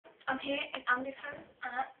I'm here in Andy's house,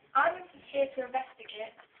 and I'm here to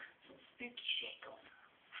investigate some spooky shit going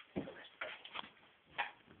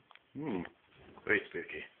on. Very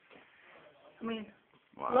spooky. I mean,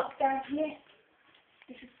 Wow. look down here.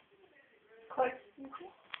 This is quite spooky.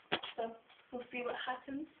 So we'll see what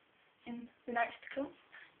happens in the nights to come.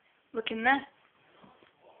 Look in there.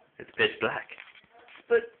 It's pitch black.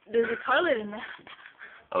 But there's a toilet in there.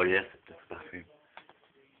 Oh yes, it's the bathroom.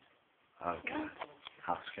 Oh god, Yeah.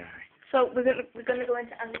 how scary. So we're gonna go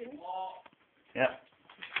into Andy's. Yeah.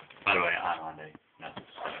 By the way, I'm Andy. No.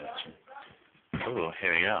 Oh,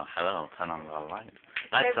 here we go. Hello, turn on the light.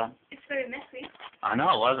 Lights on. It's very messy. I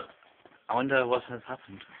know. What? I wonder what has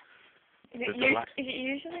happened. Is With it, the light. is it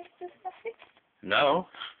usually this messy? No.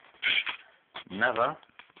 Never.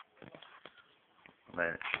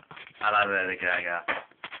 Wait. I like the gaga.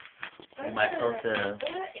 My culture.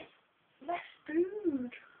 Less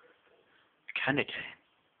food. Candy cane.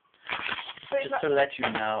 Just to let you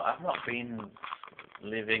know, I've not been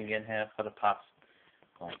living in here for the past,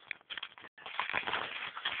 like,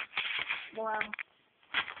 wow.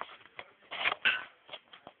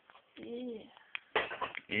 Yeah.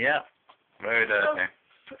 yeah, very dirty.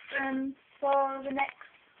 So, for the next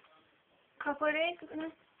couple of days, we're gonna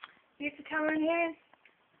use the camera in here and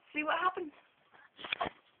see what happens.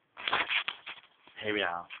 Here we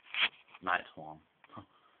are, night one.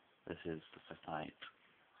 This is the first night.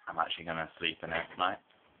 I'm actually gonna sleep in it tonight.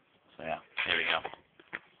 So yeah, here we go.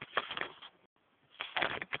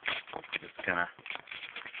 Just gonna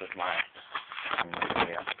put my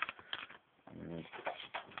here.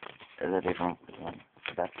 Is it even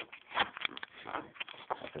the bed?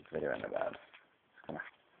 I'll put the video in the bed. Just gonna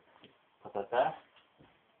put that there.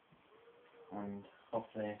 And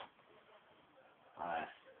hopefully I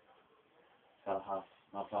shall have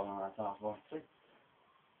no problem at all going to sleep.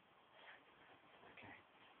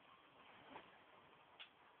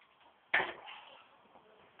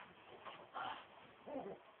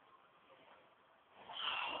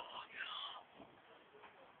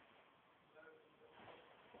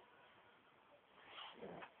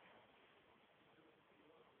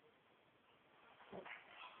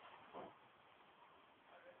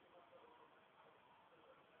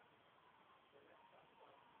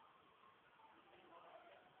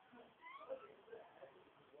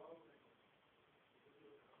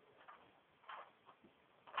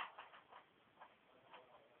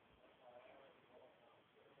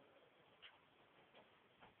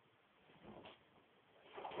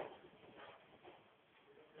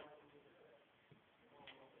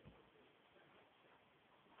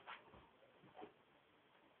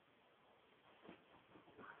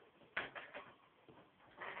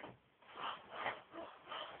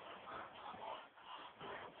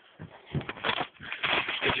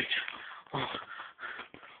 Oh,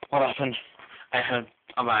 what happened? I heard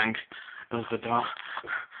a bang. It was the door.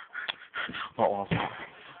 What was it?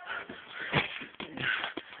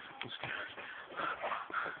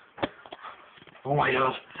 Oh my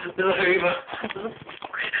god, there's a Hoover.